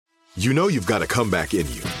You know you've got a comeback in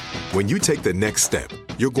you. When you take the next step,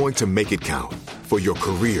 you're going to make it count for your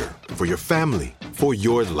career, for your family, for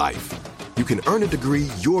your life. You can earn a degree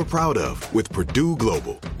you're proud of with Purdue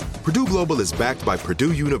Global. Purdue Global is backed by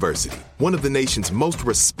Purdue University, one of the nation's most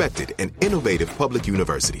respected and innovative public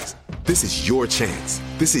universities. This is your chance.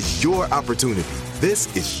 This is your opportunity.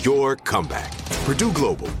 This is your comeback. Purdue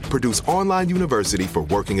Global, Purdue's online university for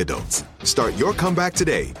working adults. Start your comeback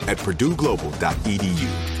today at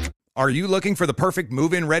purdueglobal.edu. Are you looking for the perfect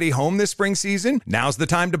move-in ready home this spring season? Now's the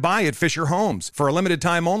time to buy at Fisher Homes. For a limited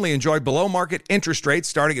time only, enjoy below-market interest rates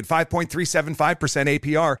starting at 5.375%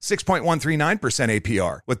 APR, 6.139%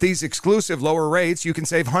 APR. With these exclusive lower rates, you can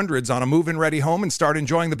save hundreds on a move-in ready home and start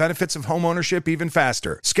enjoying the benefits of home ownership even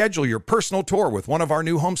faster. Schedule your personal tour with one of our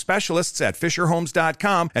new home specialists at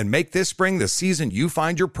FisherHomes.com and make this spring the season you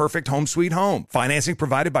find your perfect home sweet home. Financing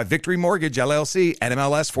provided by Victory Mortgage, LLC,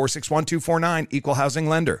 NMLS 461249, Equal Housing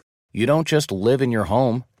Lender. You don't just live in your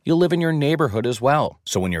home, you live in your neighborhood as well.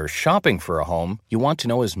 So when you're shopping for a home, you want to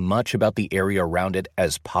know as much about the area around it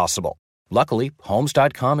as possible. Luckily,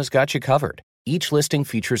 Homes.com has got you covered. Each listing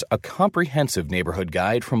features a comprehensive neighborhood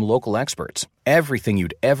guide from local experts. Everything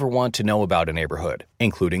you'd ever want to know about a neighborhood,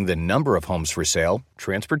 including the number of homes for sale,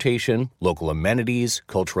 transportation, local amenities,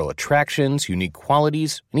 cultural attractions, unique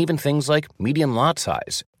qualities, and even things like median lot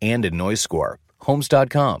size and a noise score.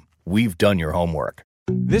 Homes.com. We've done your homework.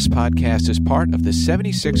 This podcast is part of the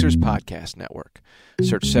 76ers Podcast Network.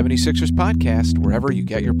 Search 76ers Podcast wherever you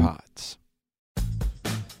get your pods.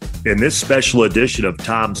 In this special edition of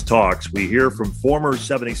Tom's Talks, we hear from former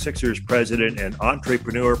 76ers president and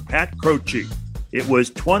entrepreneur Pat Croce. It was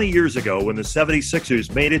 20 years ago when the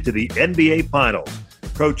 76ers made it to the NBA Finals.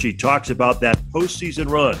 Croce talks about that postseason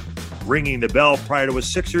run, ringing the bell prior to a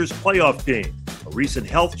Sixers playoff game, a recent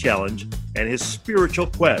health challenge, and his spiritual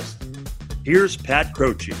quest. Here's Pat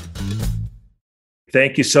Croce.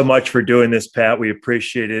 Thank you so much for doing this, Pat. We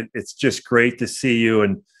appreciate it. It's just great to see you.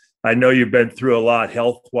 And I know you've been through a lot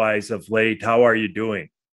health-wise of late. How are you doing?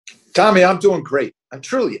 Tommy, I'm doing great. I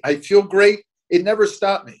feel great. It never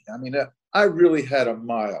stopped me. I mean, I really had a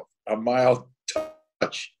mild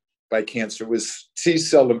touch by cancer. It was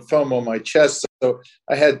T-cell lymphoma on my chest. So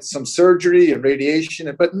I had some surgery and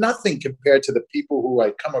radiation, but nothing compared to the people who I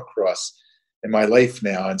come across in my life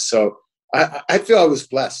now. And so I feel I was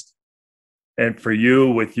blessed. And for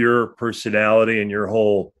you, with your personality and your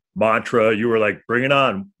whole mantra, you were like, bring it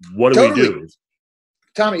on. What do we do?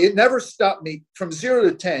 Tommy, it never stopped me. From 0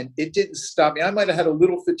 to 10, it didn't stop me. I might have had a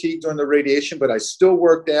little fatigue during the radiation, but I still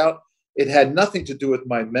worked out. It had nothing to do with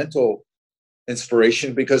my mental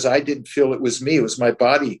inspiration because I didn't feel it was me. It was my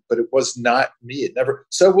body, but it was not me. It never.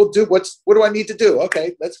 So what do I need to do?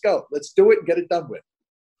 Okay, let's go. Let's do it and get it done with.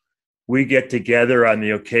 We get together on the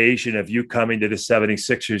occasion of you coming to the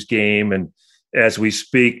 76ers game. And as we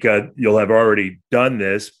speak, you'll have already done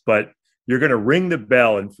this, but you're going to ring the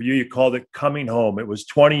bell. And for you, you called it coming home. It was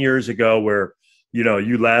 20 years ago where,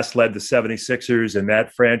 you last led the 76ers and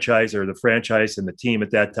that franchise or the franchise and the team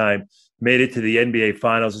at that time made it to the NBA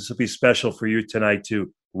Finals. This will be special for you tonight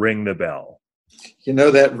to ring the bell.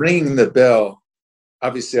 That ringing the bell,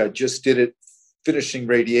 obviously I just did it finishing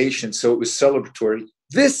radiation, so it was celebratory.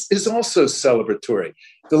 This is also celebratory.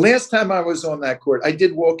 The last time I was on that court, I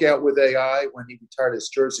did walk out with AI when he retired his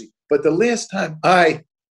jersey. But the last time I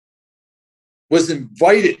was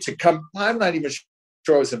invited to come, I'm not even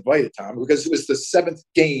sure I was invited, Tom, because it was the 7th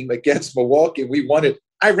game against Milwaukee. We won it.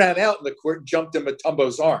 I ran out in the court and jumped in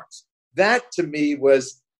Mutombo's arms. That, to me,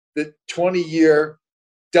 was the 20-year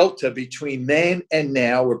delta between then and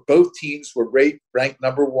now, where both teams were ranked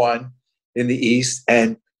number 1 in the East,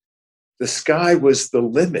 and the sky was the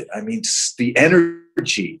limit. I mean, the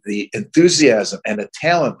energy, the enthusiasm, and the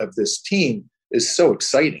talent of this team is so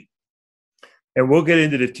exciting. And we'll get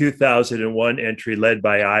into the 2001 entry led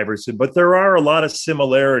by Iverson, but there are a lot of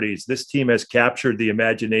similarities. This team has captured the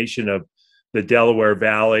imagination of the Delaware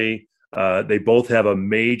Valley. They both have a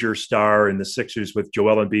major star in the Sixers with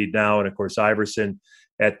Joel Embiid now, and of course Iverson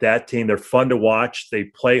at that team. They're fun to watch.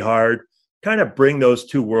 They play hard. Kind of bring those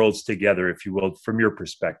two worlds together, if you will, from your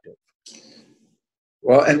perspective.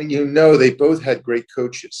 Well, and they both had great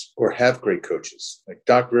coaches or have great coaches. Like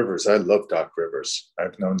Doc Rivers, I love Doc Rivers.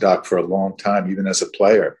 I've known Doc for a long time, even as a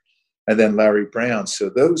player. And then Larry Brown. So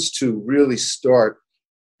those two really start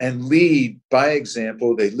and lead by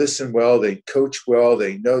example. They listen well, they coach well,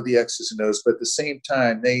 they know the X's and O's, but at the same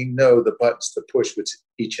time, they know the buttons to push with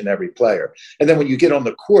each and every player. And then when you get on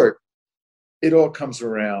the court, it all comes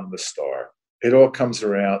around the star. It all comes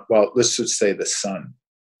around, well, let's just say the sun.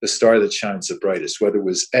 The star that shines the brightest, whether it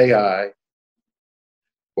was AI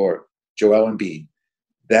or Joel Embiid,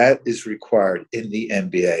 That is required in the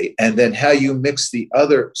NBA. And then how you mix the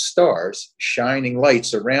other stars, shining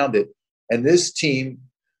lights around it. And this team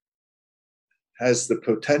has the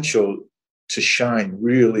potential to shine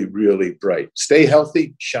really, really bright. Stay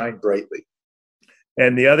healthy, shine brightly.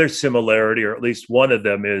 And the other similarity, or at least one of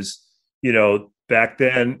them, is, back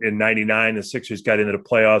then in '99, the Sixers got into the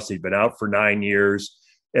playoffs. They'd been out for 9 years.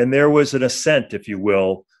 And there was an ascent, if you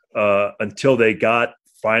will, until they got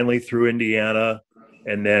finally through Indiana.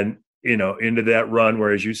 And then, into that run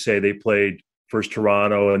where, as you say, they played first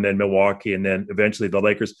Toronto and then Milwaukee and then eventually the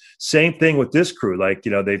Lakers. Same thing with this crew.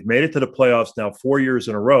 They've made it to the playoffs now 4 years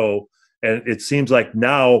in a row. And it seems like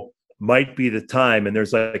now might be the time. And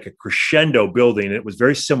there's like a crescendo building. It was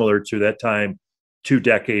very similar to that time 2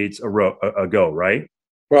 decades ago, right?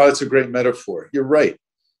 Well, it's a great metaphor. You're right.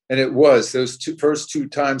 And it was those first two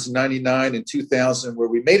times in 99 and 2000 where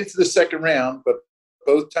we made it to the second round, but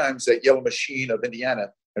both times that yellow machine of Indiana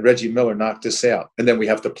and Reggie Miller knocked us out. And then we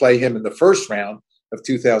have to play him in the first round of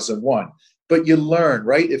 2001. But you learn,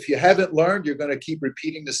 right? If you haven't learned, you're going to keep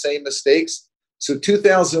repeating the same mistakes. So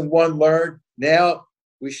 2001 learned. Now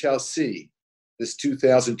we shall see this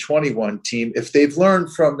 2021 team, if they've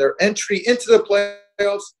learned from their entry into the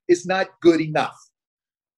playoffs, is not good enough.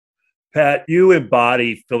 Pat, you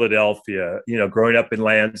embody Philadelphia, growing up in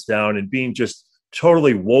Lansdowne and being just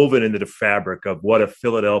totally woven into the fabric of what a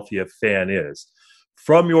Philadelphia fan is.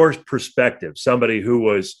 From your perspective, somebody who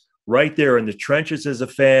was right there in the trenches as a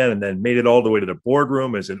fan and then made it all the way to the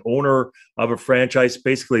boardroom as an owner of a franchise,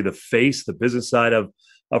 basically the face, the business side of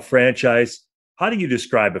a franchise, how do you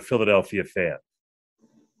describe a Philadelphia fan?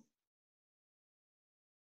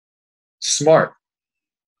 Smart.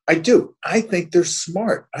 I do. I think they're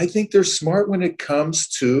smart. I think they're smart when it comes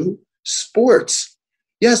to sports.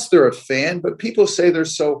 Yes, they're a fan, but people say they're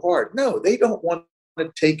so hard. No, they don't want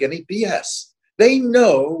to take any BS. They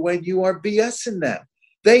know when you are BSing them.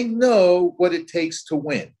 They know what it takes to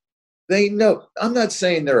win. They know. I'm not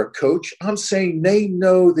saying they're a coach. I'm saying they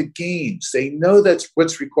know the games. They know that's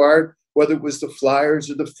what's required, whether it was the Flyers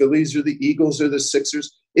or the Phillies or the Eagles or the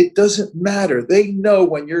Sixers. It doesn't matter. They know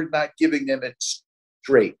when you're not giving them it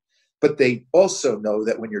straight, but they also know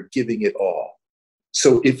that when you're giving it all.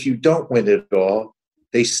 So if you don't win it all,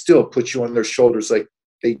 they still put you on their shoulders like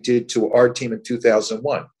they did to our team in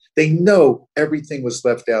 2001. They know everything was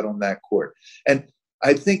left out on that court. And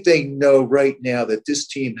I think they know right now that this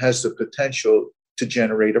team has the potential to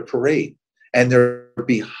generate a parade. And they're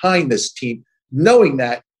behind this team, knowing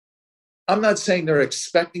that. I'm not saying they're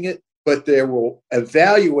expecting it, but they will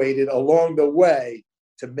evaluate it along the way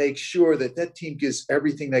to make sure that that team gives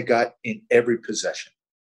everything they got in every possession.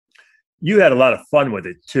 You had a lot of fun with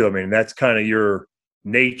it, too. I mean, that's kind of your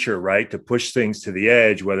nature, right? To push things to the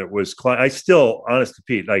edge, whether it was I still, honest to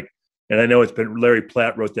Pete, and I know it's been Larry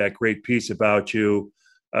Platt wrote that great piece about you.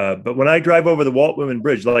 But when I drive over the Walt Whitman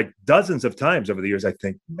Bridge, dozens of times over the years, I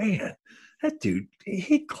think, man, that dude,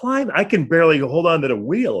 he climbed. I can barely hold on to the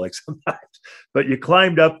wheel sometimes. But you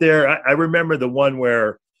climbed up there. I remember the one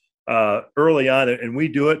where early on, and we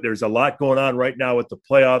do it, there's a lot going on right now with the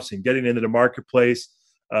playoffs and getting into the marketplace.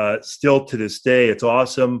 Still to this day, it's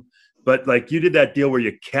awesome. But you did that deal where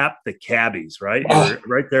you capped the cabbies, right? You're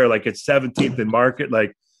right there, at 17th and Market. A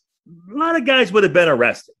lot of guys would have been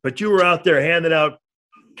arrested, but you were out there handing out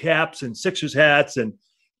caps and Sixers hats, and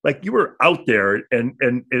you were out there, and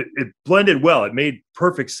it blended well. It made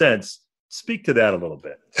perfect sense. Speak to that a little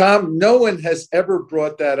bit. Tom, no one has ever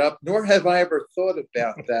brought that up, nor have I ever thought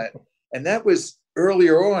about that. And that was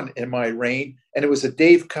earlier on in my reign, and it was a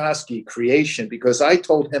Dave Koski creation because I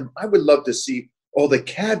told him I would love to see all the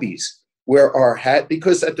cabbies wear our hat,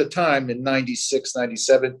 because at the time in 96,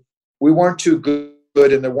 97, we weren't too good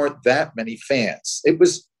and there weren't that many fans. It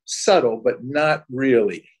was subtle, but not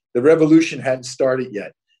really. The revolution hadn't started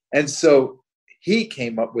yet. And so he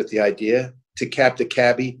came up with the idea to cap the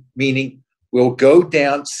cabbie, meaning we'll go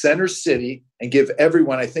down Center City and give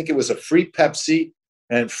everyone, I think it was a free Pepsi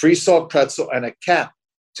and free salt pretzel and a cap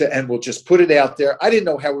and we'll just put it out there. I didn't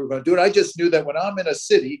know how we were going to do it. I just knew that when I'm in a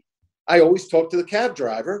city, I always talk to the cab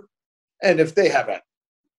driver. And if they have a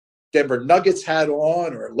Denver Nuggets hat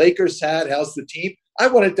on or a Lakers hat, how's the team? I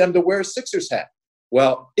wanted them to wear a Sixers hat.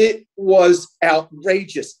 Well, it was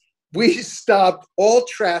outrageous. We stopped all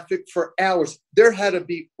traffic for hours. There had to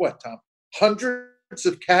be, what, Tom? Hundreds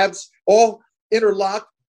of cabs, all interlocked,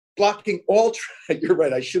 blocking all traffic. You're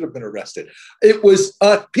right. I should have been arrested. It was,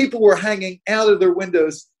 people were hanging out of their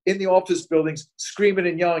windows in the office buildings, screaming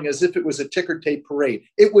and yelling as if it was a ticker tape parade.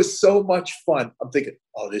 It was so much fun. I'm thinking,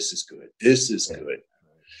 oh, this is good. This is good.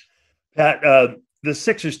 Pat, the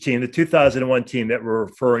Sixers team, the 2001 team that we're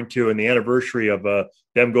referring to, and the anniversary of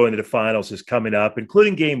them going to the finals is coming up,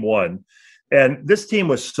 including game one. And this team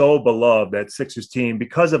was so beloved, that Sixers team,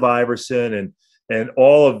 because of Iverson and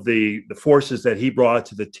all of the forces that he brought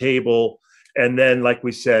to the table. And then, like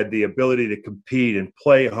we said, the ability to compete and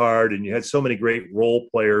play hard. And you had so many great role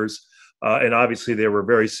players. And obviously they were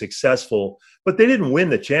very successful, but they didn't win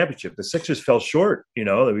the championship. The Sixers fell short.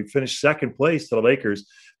 We finished second place to the Lakers,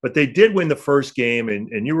 but they did win the first game.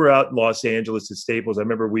 And you were out in Los Angeles at Staples. I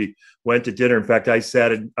remember we went to dinner. In fact, I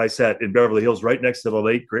sat in Beverly Hills right next to the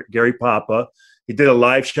late Gary Papa. He did a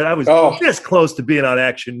live shot. I was this close to being on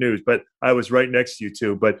Action News, but I was right next to you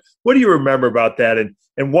too. But what do you remember about that? And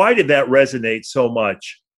why did that resonate so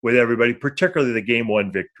much with everybody, particularly the game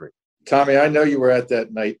one victory? Tommy, I know you were at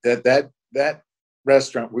that night, that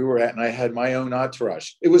restaurant we were at, and I had my own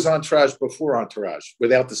entourage. It was entourage before entourage,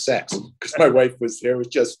 without the sex, because my wife was there. It was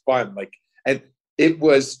just fun. And it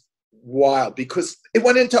was wild because it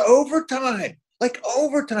went into overtime,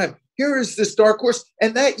 overtime. Here is this dark horse.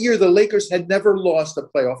 And that year, the Lakers had never lost a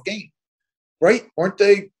playoff game, right? Weren't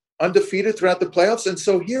they undefeated throughout the playoffs? And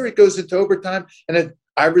so here it goes into overtime, and then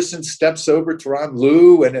Iverson steps over Tyronn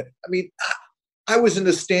Lue. And I was in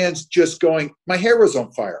the stands just going, my hair was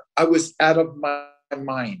on fire. I was out of my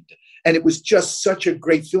mind. And it was just such a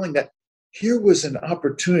great feeling that here was an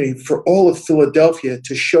opportunity for all of Philadelphia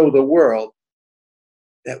to show the world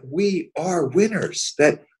that we are winners,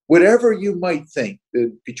 that whatever you might think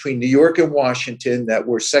between New York and Washington that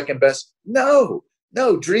we're second best, no,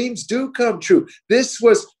 dreams do come true. This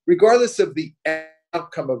was, regardless of the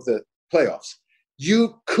outcome of the playoffs,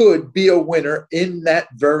 you could be a winner in that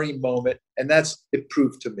very moment. And it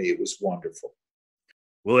proved to me. It was wonderful.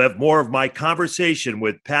 We'll have more of my conversation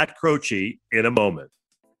with Pat Croce in a moment.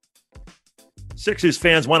 Sixers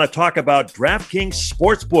fans want to talk about DraftKings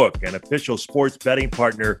Sportsbook, an official sports betting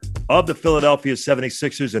partner of the Philadelphia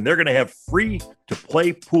 76ers, and they're going to have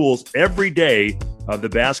free-to-play pools every day of the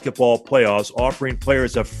basketball playoffs, offering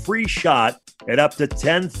players a free shot at up to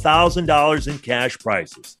 $10,000 in cash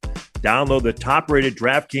prizes. Download the top-rated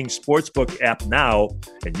DraftKings Sportsbook app now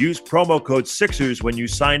and use promo code Sixers when you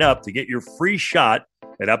sign up to get your free shot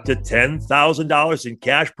at up to $10,000 in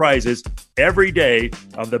cash prizes every day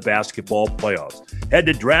of the basketball playoffs. Head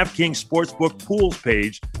to DraftKings Sportsbook Pools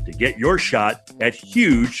page to get your shot at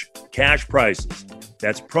huge cash prizes.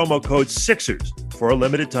 That's promo code Sixers for a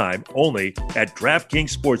limited time only at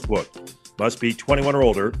DraftKings Sportsbook. Must be 21 or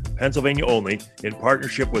older, Pennsylvania only, in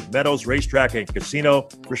partnership with Meadows Racetrack and Casino.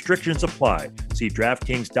 Restrictions apply. See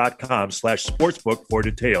DraftKings.com/sportsbook for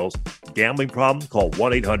details. Gambling problem? Call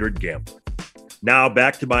 1-800-GAMBLER. Now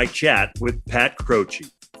back to my chat with Pat Croce.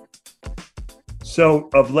 So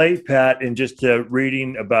of late, Pat, and just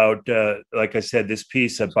reading about, like I said, this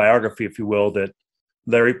piece, a biography, if you will, that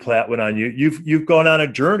Larry Platt went on, you've gone on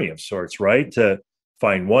a journey of sorts, right? To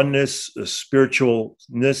find oneness,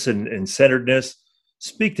 spiritualness, and centeredness.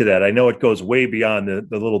 Speak to that. I know it goes way beyond the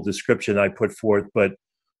little description I put forth, but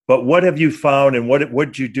what have you found, and what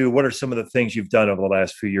did you do? What are some of the things you've done over the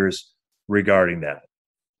last few years regarding that?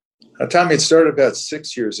 Tommy, it started about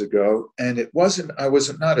 6 years ago, and I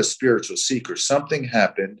was not a spiritual seeker. Something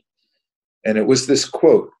happened, and it was this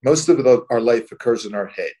quote: most of our life occurs in our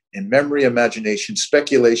head, in memory, imagination,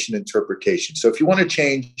 speculation, interpretation. So if you want to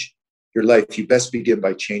change your life, you best begin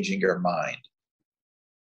by changing your mind.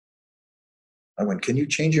 I went, can you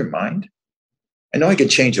change your mind? I know I can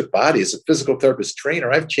change a body. As a physical therapist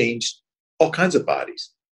trainer, I've changed all kinds of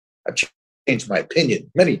bodies. I've changed my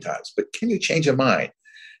opinion many times, but can you change a mind?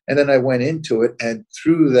 And then I went into it, and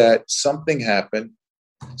through that, something happened,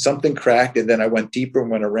 something cracked, and then I went deeper and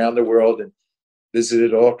went around the world and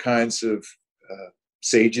visited all kinds of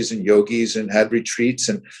sages and yogis and had retreats.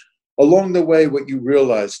 And along the way, what you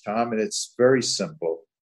realize, Tom, and it's very simple,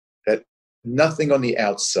 that nothing on the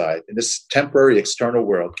outside in this temporary external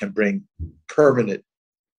world can bring permanent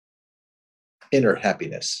inner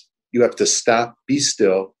happiness. You have to stop, be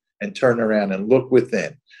still, and turn around and look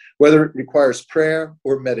within. Whether it requires prayer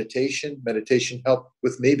or meditation helped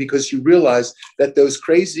with me, because you realize that those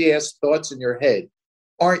crazy ass thoughts in your head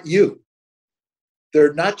aren't you.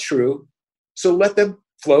 They're not true. So let them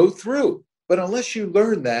flow through. But unless you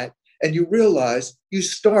learn that and you realize,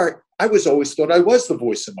 I always thought I was the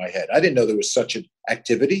voice in my head. I didn't know there was such an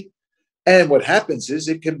activity. And what happens is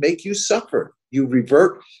it can make you suffer. You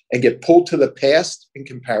revert and get pulled to the past in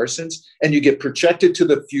comparisons, and you get projected to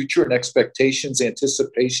the future in expectations,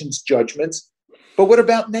 anticipations, judgments. But what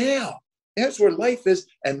about now? That's where life is,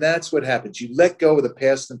 and that's what happens. You let go of the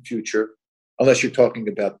past and future, unless you're talking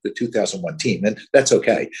about the 2001 team, and that's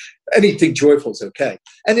okay. Anything joyful is okay.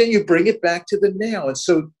 And then you bring it back to the now. And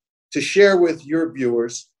so to share with your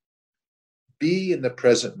viewers, be in the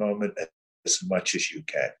present moment as much as you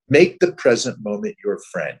can. Make the present moment your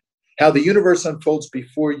friend. How the universe unfolds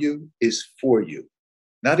before you is for you,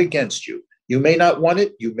 not against you. You may not want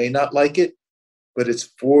it, you may not like it, but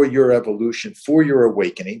it's for your evolution, for your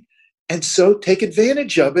awakening. And so take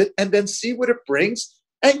advantage of it and then see what it brings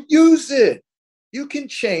and use it. You can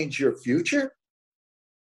change your future.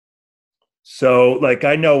 So, like,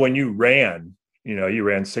 I know when you ran, you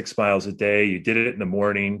ran 6 miles a day, you did it in the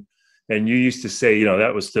morning, and you used to say,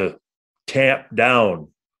 that was to tamp down,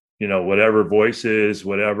 whatever voices,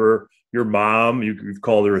 whatever your mom, you've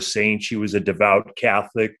called her a saint. She was a devout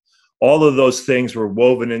Catholic. All of those things were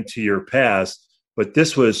woven into your past, but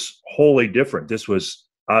this was wholly different. This was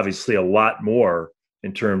obviously a lot more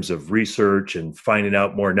in terms of research and finding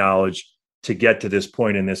out more knowledge to get to this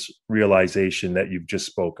point in this realization that you've just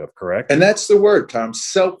spoke of, correct? And that's the word, Tom,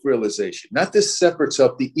 self-realization. Not this separate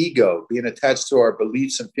self, the ego, being attached to our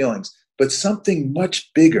beliefs and feelings, but something much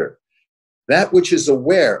bigger, that which is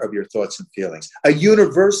aware of your thoughts and feelings, a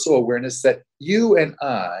universal awareness that you and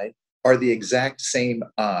I are the exact same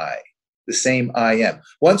I, the same I am.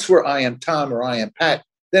 Once we're I am Tom or I am Pat,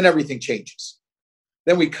 then everything changes.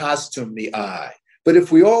 Then we costume the I. But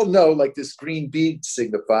if we all know, like this green bead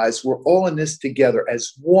signifies, we're all in this together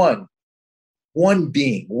as one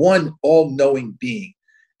being, one all-knowing being.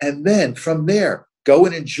 And then from there, go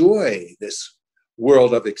and enjoy this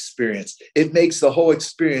world of experience. It makes the whole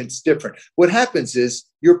experience different. What happens is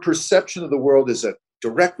your perception of the world is a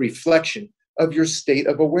direct reflection of your state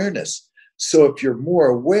of awareness. So if you're more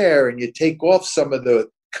aware and you take off some of the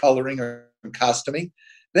coloring or costuming,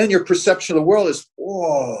 then your perception of the world is,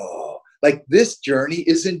 whoa, like this journey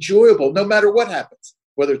is enjoyable no matter what happens,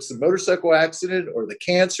 whether it's the motorcycle accident or the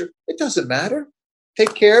cancer, it doesn't matter.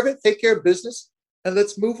 Take care of it, take care of business, and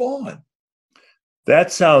let's move on.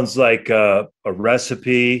 That sounds like a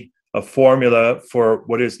recipe, a formula for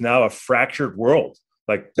what is now a fractured world.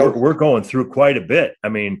 Like we're going through quite a bit. I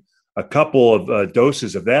mean, a couple of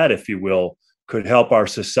doses of that, if you will, could help our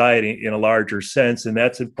society in a larger sense. And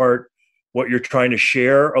that's in part what you're trying to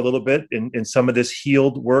share a little bit in some of this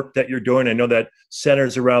healed work that you're doing. I know that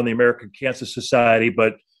centers around the American Cancer Society,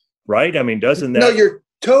 but right? I mean, doesn't that? No, you're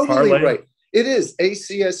totally parlay? right. It is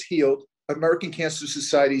ACS Healed, American Cancer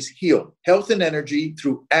Society's Healed, health and energy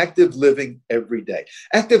through active living every day.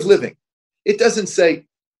 Active living. It doesn't say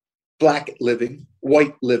Black living,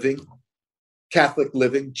 white living, Catholic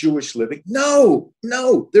living, Jewish living. No,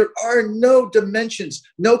 there are no dimensions,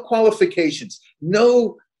 no qualifications,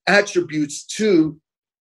 no attributes to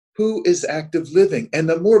who is active living. And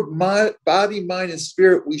the more body, mind, and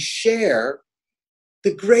spirit we share,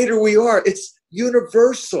 the greater we are. It's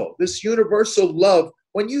universal, this universal love.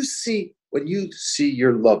 When you see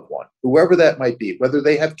your loved one, whoever that might be, whether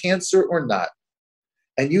they have cancer or not,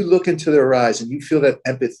 and you look into their eyes and you feel that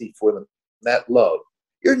empathy for them, that love,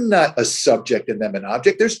 you're not a subject and them an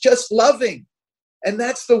object. There's just loving. And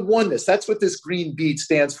that's the oneness. That's what this green bead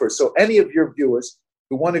stands for. So any of your viewers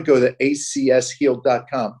who want to go to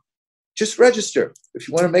acshealed.com, just register. If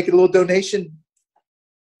you want to make it a little donation,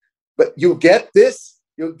 but you'll get this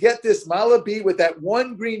mala bead with that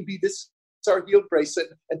one green bead. This is our healed bracelet.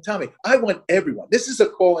 And Tommy, I want everyone. This is a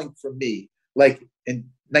calling for me. Like in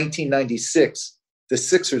 1996, the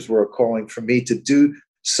Sixers were a calling for me to do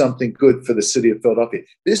something good for the city of Philadelphia.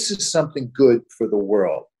 This is something good for the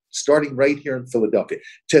world, starting right here in Philadelphia,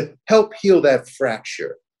 to help heal that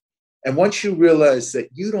fracture. And once you realize that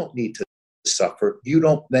you don't need to suffer, you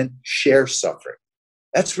don't then share suffering.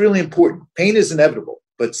 That's really important. Pain is inevitable,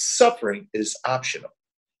 but suffering is optional.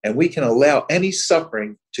 And we can allow any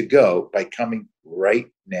suffering to go by coming right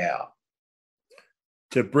now.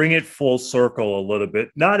 To bring it full circle a little bit,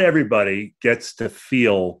 not everybody gets to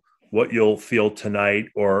feel what you'll feel tonight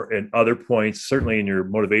or at other points, certainly in your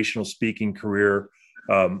motivational speaking career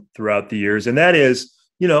throughout the years. And that is,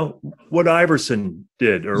 what Iverson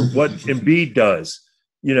did or what Embiid does.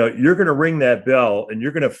 You're going to ring that bell and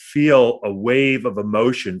you're going to feel a wave of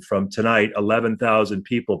emotion from tonight, 11,000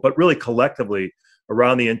 people, but really collectively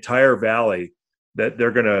around the entire valley, that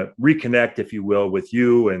they're going to reconnect, if you will, with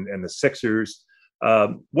you and the Sixers.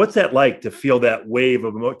 What's that like to feel that wave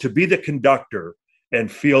of emotion, to be the conductor and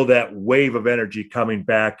feel that wave of energy coming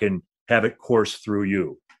back and have it course through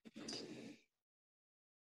you?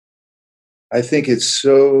 I think it's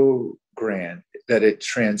so grand that it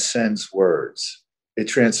transcends words. It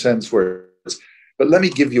transcends words. But let me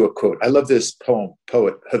give you a quote. I love this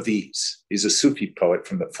poet, Hafiz. He's a Sufi poet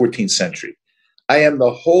from the 14th century. I am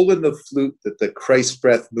the hole in the flute that the Christ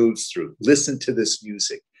breath moves through. Listen to this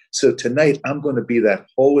music. So tonight, I'm going to be that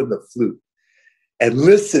hole in the flute and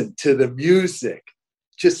listen to the music.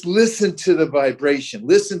 Just listen to the vibration,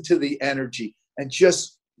 listen to the energy, and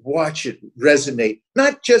just watch it resonate,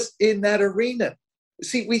 not just in that arena.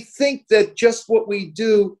 See, we think that just what we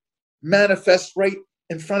do manifests right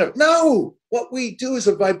in front of it. No, what we do is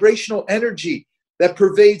a vibrational energy that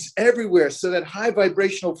pervades everywhere, so that high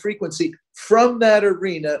vibrational frequency from that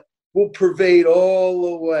arena will pervade all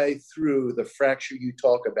the way through the fracture you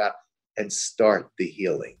talk about and start the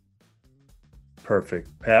healing. Perfect.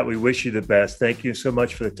 Pat, we wish you the best. Thank you so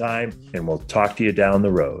much for the time, and we'll talk to you down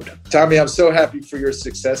the road. Tommy, I'm so happy for your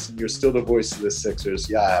success, and you're still the voice of the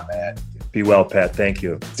Sixers. Yeah, man. Be well, Pat. Thank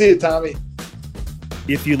you. See you, Tommy.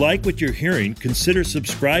 If you like what you're hearing, consider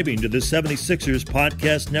subscribing to the 76ers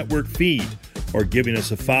Podcast Network feed or giving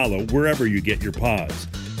us a follow wherever you get your pods.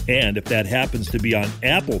 And if that happens to be on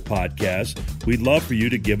Apple Podcasts, we'd love for you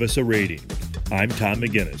to give us a rating. I'm Tom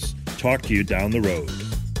McGinnis. Talk to you down the road.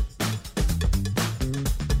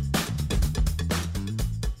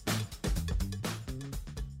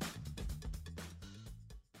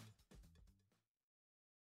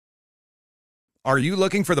 Are you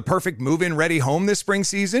looking for the perfect move-in ready home this spring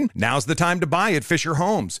season? Now's the time to buy at Fisher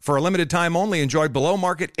Homes. For a limited time only, enjoy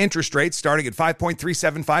below-market interest rates starting at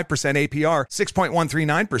 5.375% APR,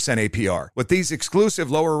 6.139% APR. With these exclusive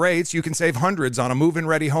lower rates, you can save hundreds on a move-in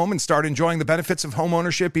ready home and start enjoying the benefits of home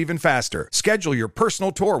ownership even faster. Schedule your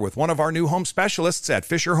personal tour with one of our new home specialists at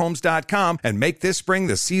FisherHomes.com and make this spring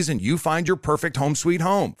the season you find your perfect home sweet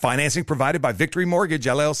home. Financing provided by Victory Mortgage,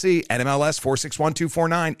 LLC, NMLS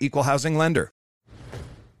 461249, Equal Housing Lender.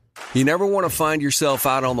 You never want to find yourself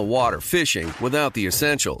out on the water fishing without the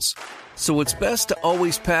essentials. So it's best to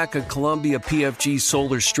always pack a Columbia PFG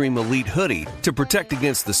Solar Stream Elite hoodie to protect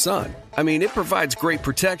against the sun. I mean, it provides great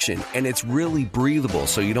protection and it's really breathable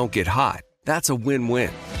so you don't get hot. That's a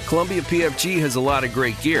win-win. Columbia PFG has a lot of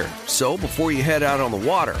great gear. So before you head out on the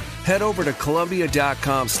water, head over to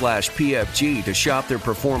Columbia.com/PFG to shop their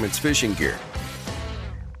performance fishing gear.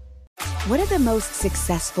 What do the most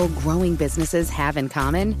successful growing businesses have in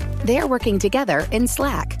common? They're working together in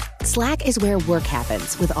Slack. Slack is where work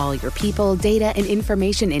happens with all your people, data, and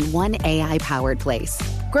information in one AI-powered place.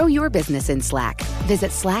 Grow your business in Slack.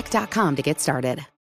 Visit slack.com to get started.